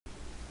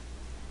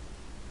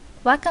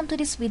Welcome to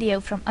this video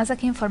from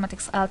Ozeki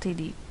Informatics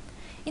Ltd.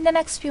 In the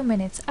next few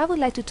minutes, I would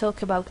like to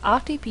talk about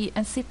RTP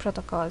and SIP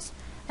protocols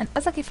and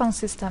Ozeki Phone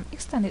System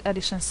Extended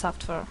Edition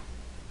software.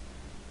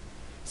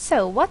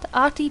 So, what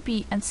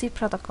RTP and SIP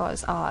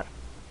protocols are?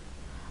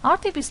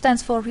 RTP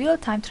stands for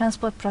Real-Time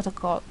Transport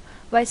Protocol,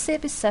 while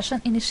SIP is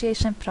Session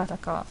Initiation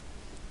Protocol.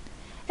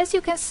 As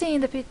you can see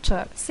in the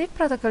picture, SIP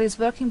protocol is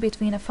working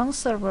between a phone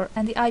server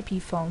and the IP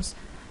phones,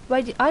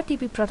 while the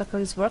RTP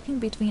protocol is working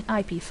between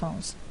IP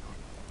phones.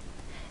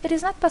 It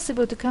is not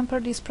possible to compare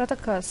these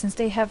protocols since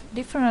they have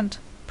different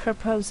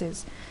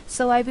purposes,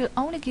 so I will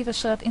only give a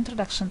short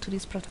introduction to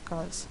these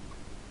protocols.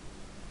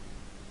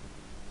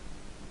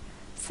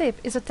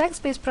 SIP is a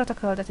text-based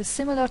protocol that is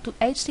similar to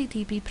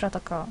HTTP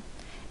protocol.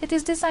 It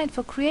is designed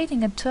for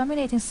creating and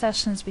terminating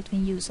sessions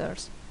between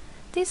users.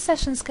 These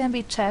sessions can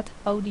be chat,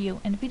 audio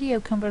and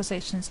video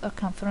conversations or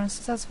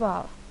conferences as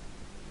well.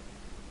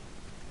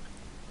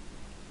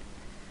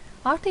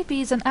 RTP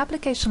is an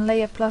application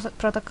layer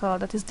protocol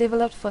that is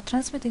developed for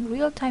transmitting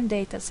real-time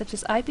data such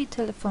as IP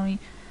telephony,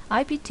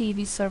 IP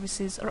TV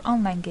services or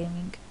online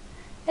gaming.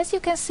 As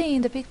you can see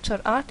in the picture,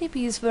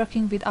 RTP is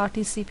working with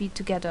RTCP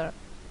together.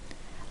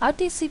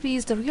 RTCP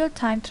is the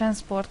real-time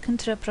transport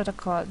control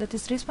protocol that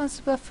is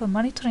responsible for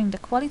monitoring the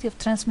quality of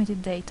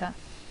transmitted data.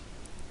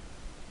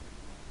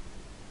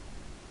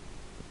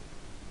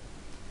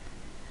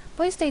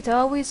 Voice data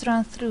always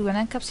run through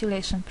an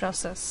encapsulation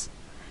process.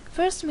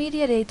 First,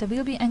 media data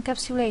will be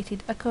encapsulated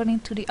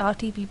according to the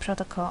RTP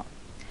protocol.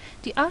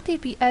 The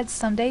RTP adds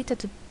some data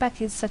to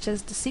packets such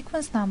as the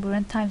sequence number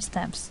and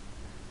timestamps.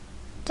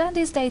 Then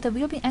this data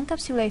will be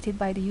encapsulated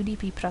by the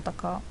UDP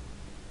protocol.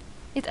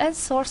 It adds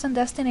source and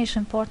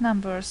destination port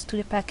numbers to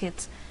the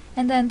packets,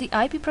 and then the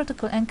IP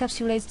protocol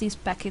encapsulates these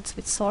packets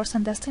with source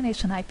and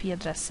destination IP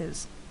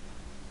addresses.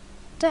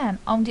 Then,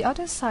 on the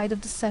other side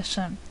of the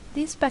session,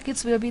 these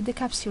packets will be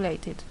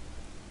decapsulated.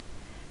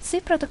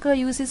 SIP protocol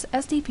uses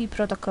SDP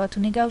protocol to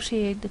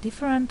negotiate the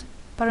different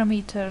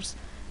parameters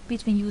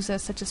between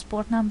users such as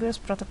port numbers,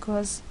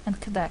 protocols, and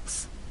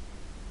codecs.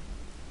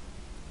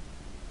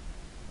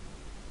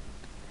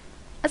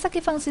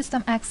 Ozeki Phone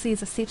System XE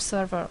is a SIP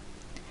server.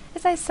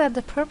 As I said,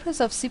 the purpose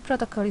of SIP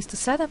protocol is to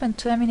set up and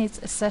terminate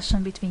a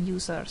session between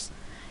users.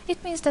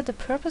 It means that the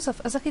purpose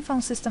of Ozeki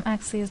Phone System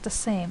XE is the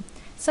same,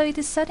 so it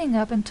is setting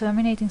up and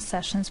terminating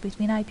sessions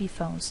between IP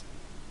phones.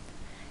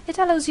 It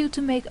allows you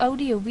to make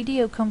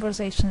audio-video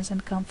conversations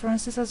and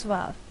conferences as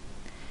well.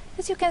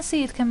 As you can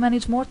see, it can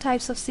manage more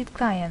types of SIP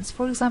clients,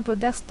 for example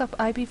desktop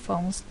IP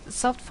phones,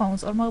 soft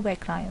phones or mobile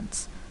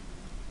clients.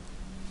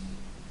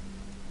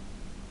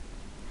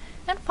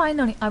 And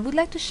finally, I would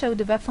like to show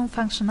the web phone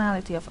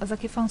functionality of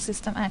Ozeki Phone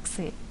System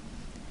XE.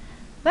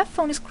 Web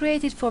phone is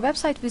created for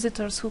website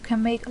visitors who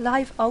can make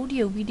live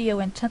audio, video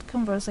and chat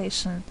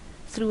conversation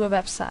through a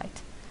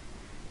website.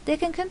 They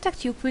can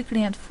contact you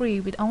quickly and free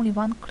with only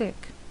one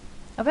click.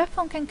 A web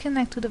phone can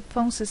connect to the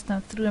phone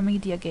system through a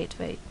media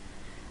gateway.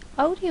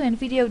 Audio and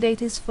video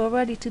data is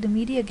forwarded to the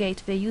media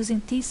gateway using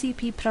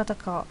TCP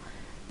protocol.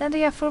 Then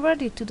they are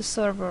forwarded to the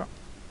server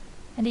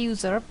and the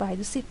user by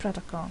the SIP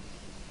protocol.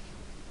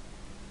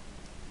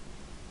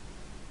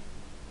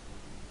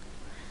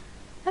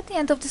 At the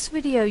end of this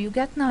video, you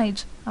get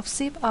knowledge of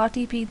SIP,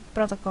 RTP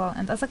protocol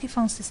and Ozeki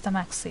Phone System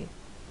XE.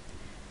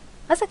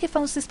 Ozeki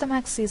Phone System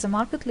XE is a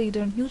market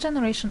leader new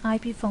generation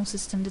IP phone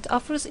system that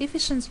offers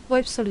efficient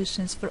VoIP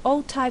solutions for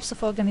all types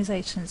of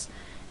organizations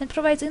and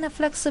provides enough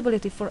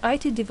flexibility for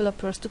IT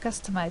developers to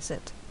customize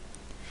it.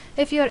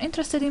 If you are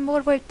interested in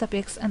more VoIP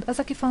topics and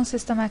Ozeki Phone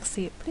System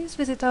XE, please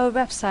visit our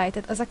website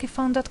at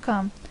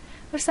ozekiphone.com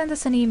or send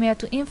us an email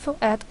to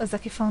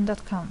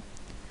info@ozekiphone.com.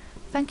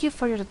 Thank you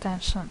for your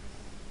attention.